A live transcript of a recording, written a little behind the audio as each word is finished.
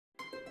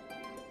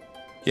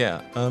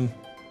Yeah,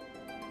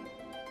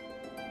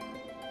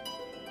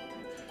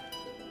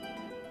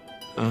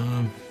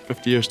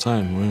 50 years'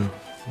 time. Well,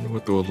 I wonder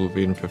what the world will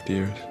be in 50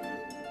 years.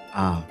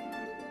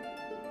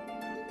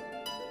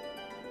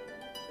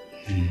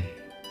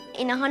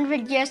 In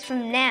 100 years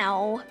from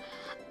now,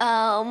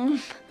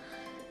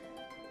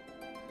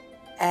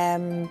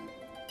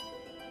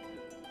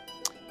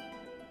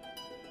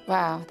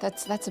 Wow,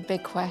 that's a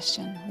big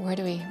question. Where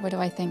do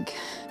I think?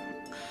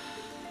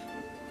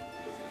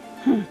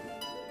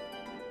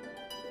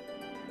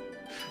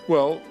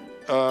 Well,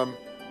 Man,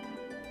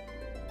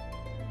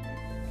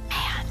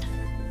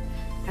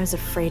 I was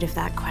afraid of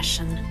that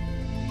question.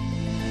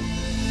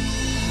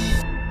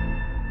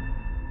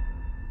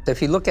 So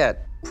if you look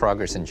at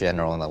progress in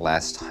general in the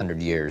last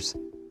 100 years,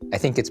 I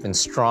think it's been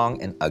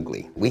strong and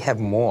ugly. We have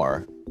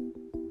more,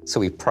 so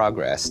we've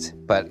progressed,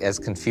 but as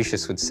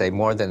Confucius would say,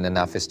 more than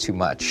enough is too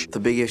much. The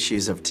big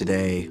issues of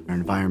today are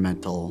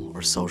environmental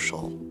or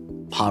social.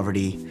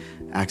 Poverty,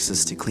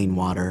 access to clean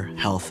water,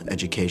 health,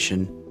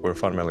 education. We're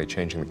fundamentally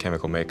changing the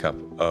chemical makeup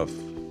of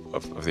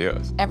the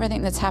Earth.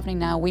 Everything that's happening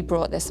now, we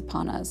brought this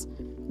upon us.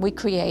 We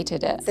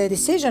created it. The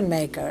decision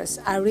makers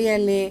are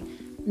really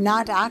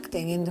not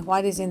acting in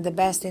what is in the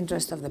best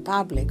interest of the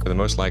public. The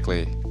most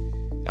likely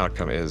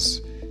outcome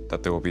is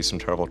that there will be some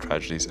terrible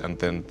tragedies, and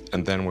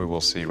then we will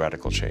see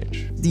radical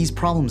change. These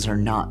problems are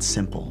not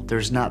simple.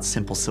 There's not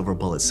simple silver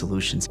bullet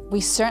solutions.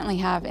 We certainly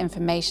have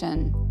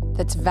information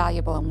that's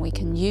valuable and we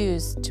can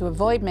use to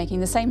avoid making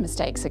the same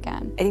mistakes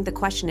again. I think the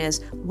question is,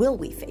 will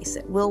we face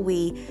it? Will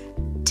we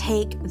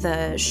take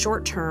the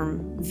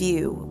short-term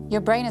view?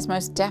 Your brain is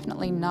most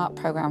definitely not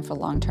programmed for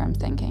long-term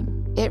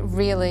thinking. It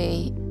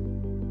really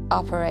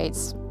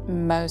operates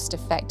most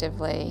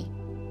effectively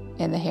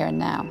in the here and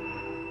now.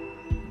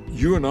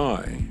 you and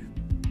I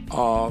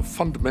are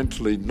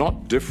fundamentally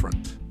not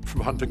different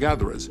from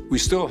hunter-gatherers. We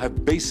still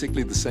have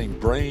basically the same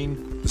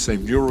brain, the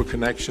same neural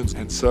connections,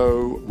 and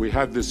so we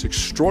have this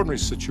extraordinary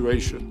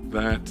situation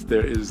that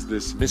there is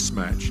this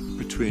mismatch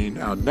between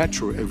our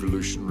natural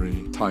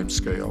evolutionary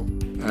timescale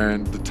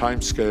and the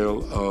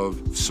timescale of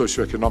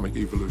socioeconomic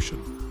evolution.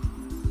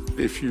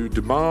 If you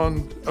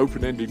demand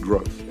open-ended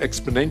growth,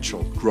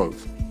 exponential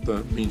growth,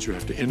 that means you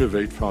have to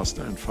innovate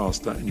faster and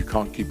faster, and you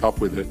can't keep up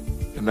with it.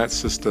 And that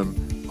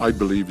system, I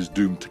believe, is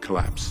doomed to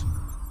collapse.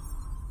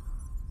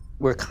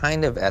 We're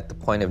kind of at the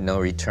point of no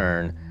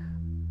return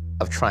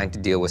of trying to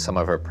deal with some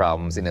of our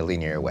problems in a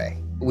linear way.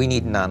 We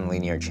need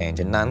nonlinear change,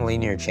 and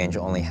nonlinear change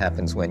only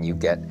happens when you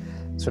get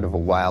sort of a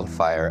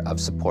wildfire of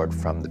support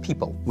from the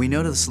people. We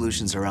know the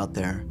solutions are out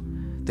there.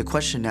 The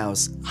question now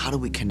is, how do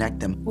we connect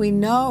them? We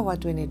know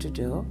what we need to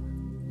do,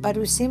 but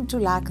we seem to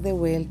lack the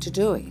will to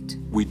do it.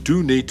 We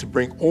do need to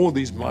bring all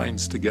these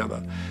minds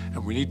together,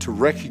 and we need to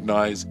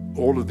recognize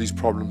all of these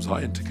problems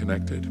are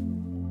interconnected.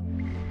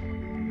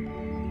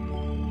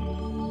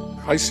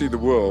 I see the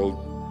world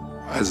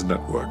as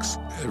networks.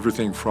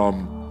 Everything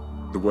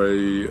from the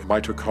way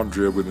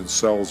mitochondria within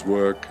cells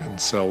work and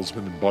cells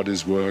within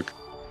bodies work,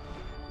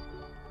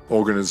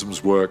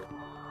 organisms work,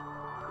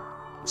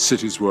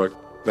 cities work.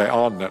 They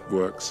are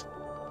networks.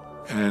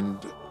 And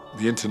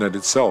the internet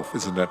itself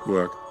is a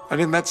network.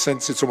 And in that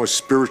sense, it's almost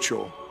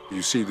spiritual.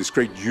 You see this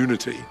great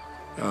unity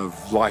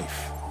of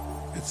life.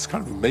 It's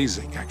kind of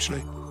amazing,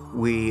 actually.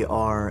 We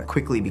are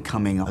quickly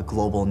becoming a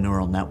global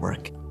neural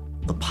network.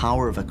 The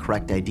power of a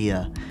correct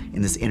idea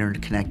in this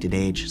interconnected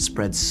age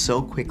spreads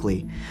so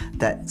quickly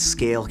that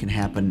scale can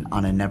happen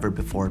on a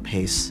never-before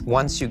pace.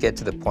 Once you get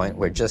to the point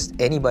where just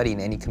anybody in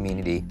any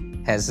community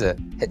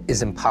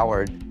is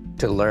empowered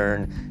to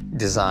learn,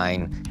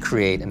 design,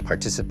 create, and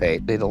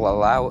participate, it'll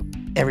allow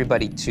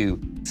everybody to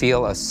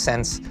feel a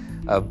sense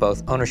of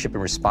both ownership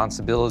and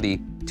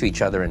responsibility to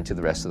each other and to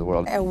the rest of the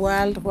world. A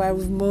world where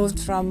we've moved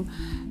from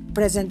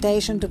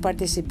presentation to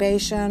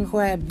participation,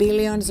 where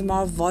billions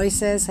more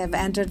voices have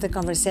entered the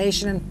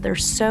conversation.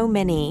 There's so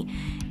many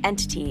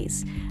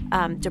entities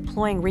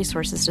deploying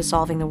resources to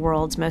solving the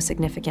world's most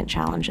significant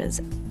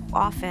challenges.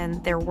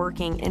 Often they're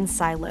working in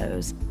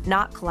silos,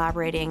 not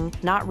collaborating,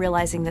 not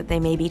realizing that they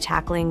may be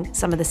tackling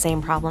some of the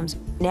same problems.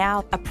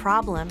 Now a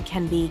problem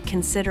can be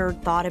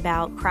considered, thought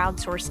about,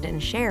 crowdsourced,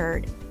 and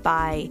shared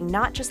by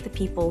not just the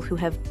people who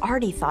have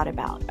already thought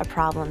about a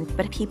problem,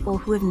 but people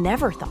who have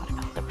never thought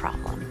about the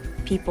problem.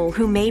 People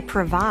who may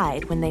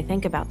provide, when they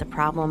think about the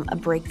problem, a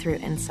breakthrough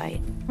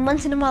insight.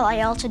 Once in a while,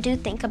 I also do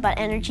think about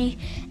energy,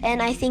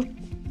 and I think,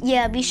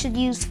 yeah, we should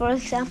use, for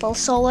example,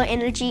 solar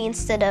energy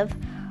instead of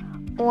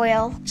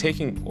oil.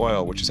 Taking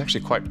oil, which is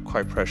actually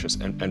quite precious,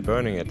 and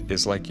burning it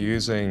is like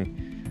using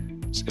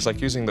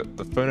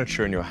the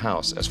furniture in your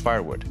house as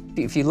firewood.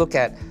 If you look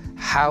at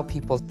how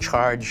people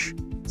charge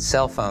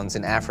cell phones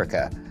in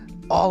Africa,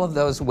 all of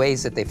those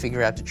ways that they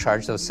figure out to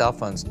charge those cell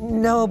phones,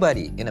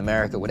 nobody in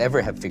America would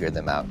ever have figured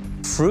them out.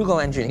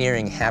 Frugal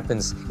engineering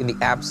happens in the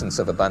absence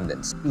of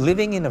abundance.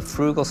 Living in a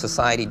frugal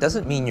society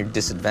doesn't mean you're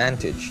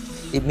disadvantaged.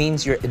 It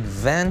means you're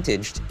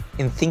advantaged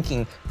in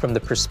thinking from the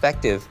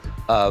perspective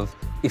of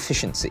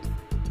efficiency.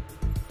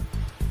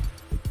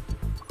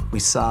 We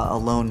saw a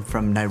loan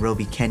from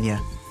Nairobi,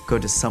 Kenya, go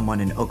to someone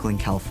in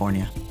Oakland,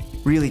 California.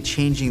 Really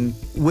changing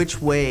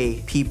which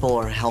way people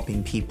are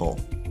helping people.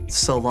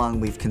 So long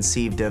we've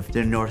conceived of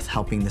the North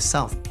helping the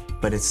South,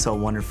 but it's so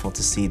wonderful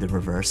to see the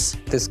reverse.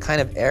 This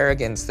kind of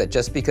arrogance that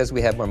just because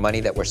we have more money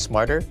that we're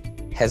smarter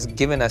has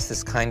given us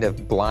this kind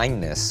of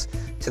blindness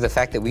to the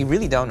fact that we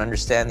really don't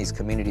understand these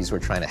communities we're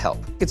trying to help.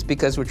 It's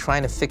because we're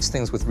trying to fix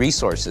things with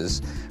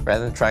resources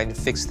rather than trying to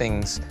fix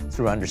things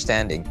through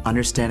understanding.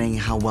 Understanding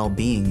how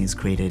well-being is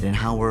created and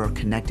how we're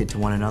connected to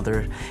one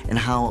another and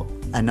how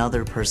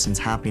another person's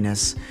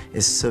happiness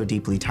is so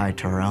deeply tied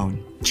to our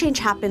own. Change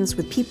happens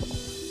with people.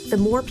 The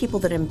more people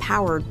that are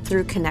empowered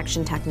through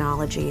connection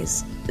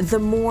technologies, the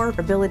more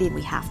ability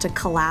we have to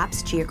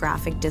collapse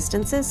geographic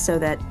distances so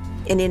that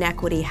an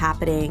inequity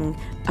happening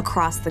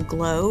across the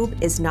globe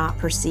is not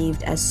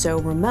perceived as so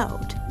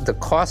remote. The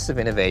cost of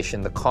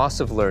innovation, the cost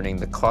of learning,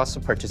 the cost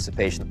of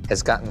participation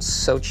has gotten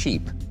so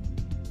cheap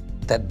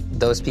that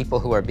those people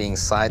who are being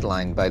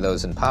sidelined by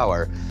those in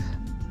power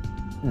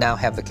now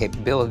have the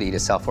capability to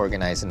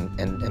self-organize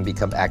and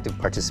become active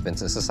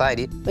participants in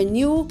society. When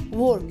you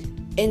work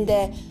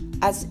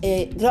as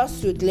a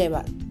grassroots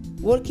level,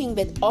 working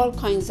with all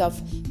kinds of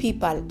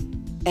people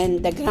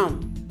on the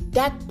ground,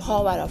 that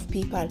power of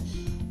people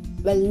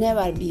will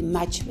never be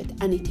matched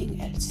with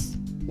anything else.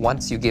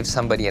 Once you give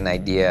somebody an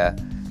idea,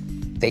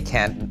 they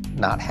can't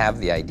not have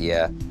the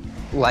idea.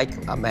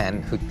 Like a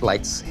man who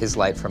lights his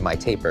light from my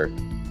taper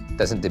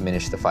doesn't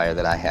diminish the fire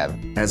that I have.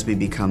 As we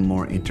become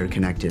more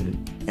interconnected,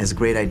 as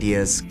great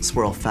ideas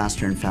swirl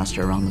faster and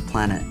faster around the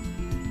planet,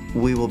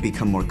 we will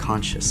become more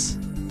conscious,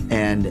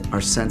 and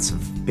our sense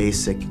of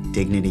basic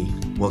dignity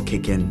will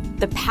kick in.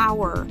 The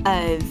power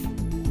of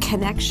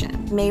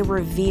connection may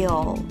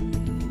reveal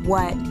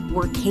what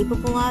we're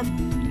capable of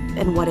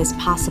and what is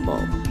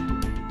possible.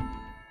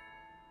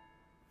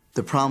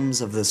 The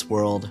problems of this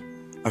world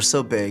are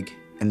so big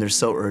and they're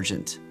so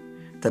urgent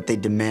that they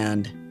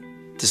demand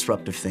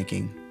disruptive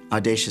thinking,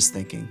 audacious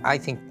thinking. I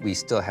think we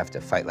still have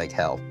to fight like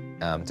hell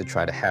to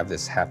try to have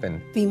this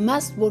happen. We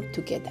must work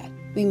together.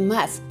 We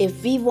must,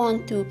 if we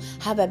want to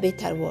have a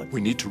better world. We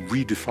need to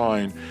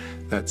redefine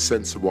that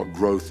sense of what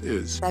growth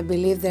is. I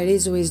believe there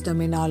is wisdom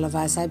in all of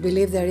us. I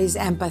believe there is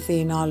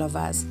empathy in all of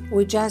us.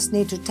 We just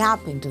need to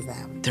tap into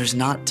them. There's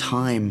not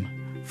time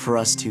for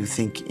us to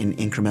think in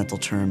incremental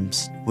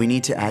terms. We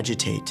need to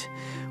agitate.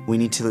 We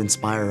need to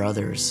inspire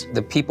others.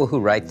 The people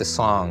who write the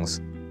songs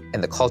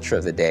and the culture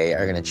of the day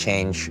are going to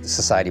change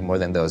society more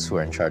than those who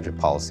are in charge of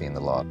policy and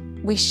the law.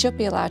 We should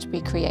be allowed to be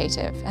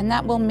creative, and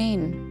that will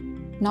mean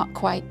not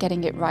quite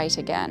getting it right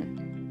again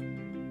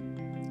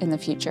in the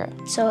future.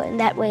 So in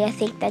that way, I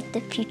think that the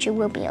future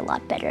will be a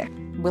lot better.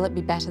 Will it be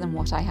better than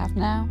what I have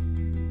now?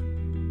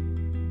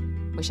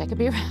 Wish I could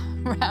be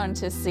around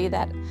to see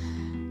that,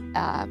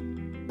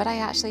 but I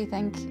actually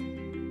think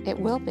it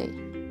will be.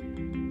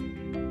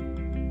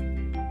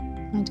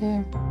 I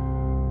do.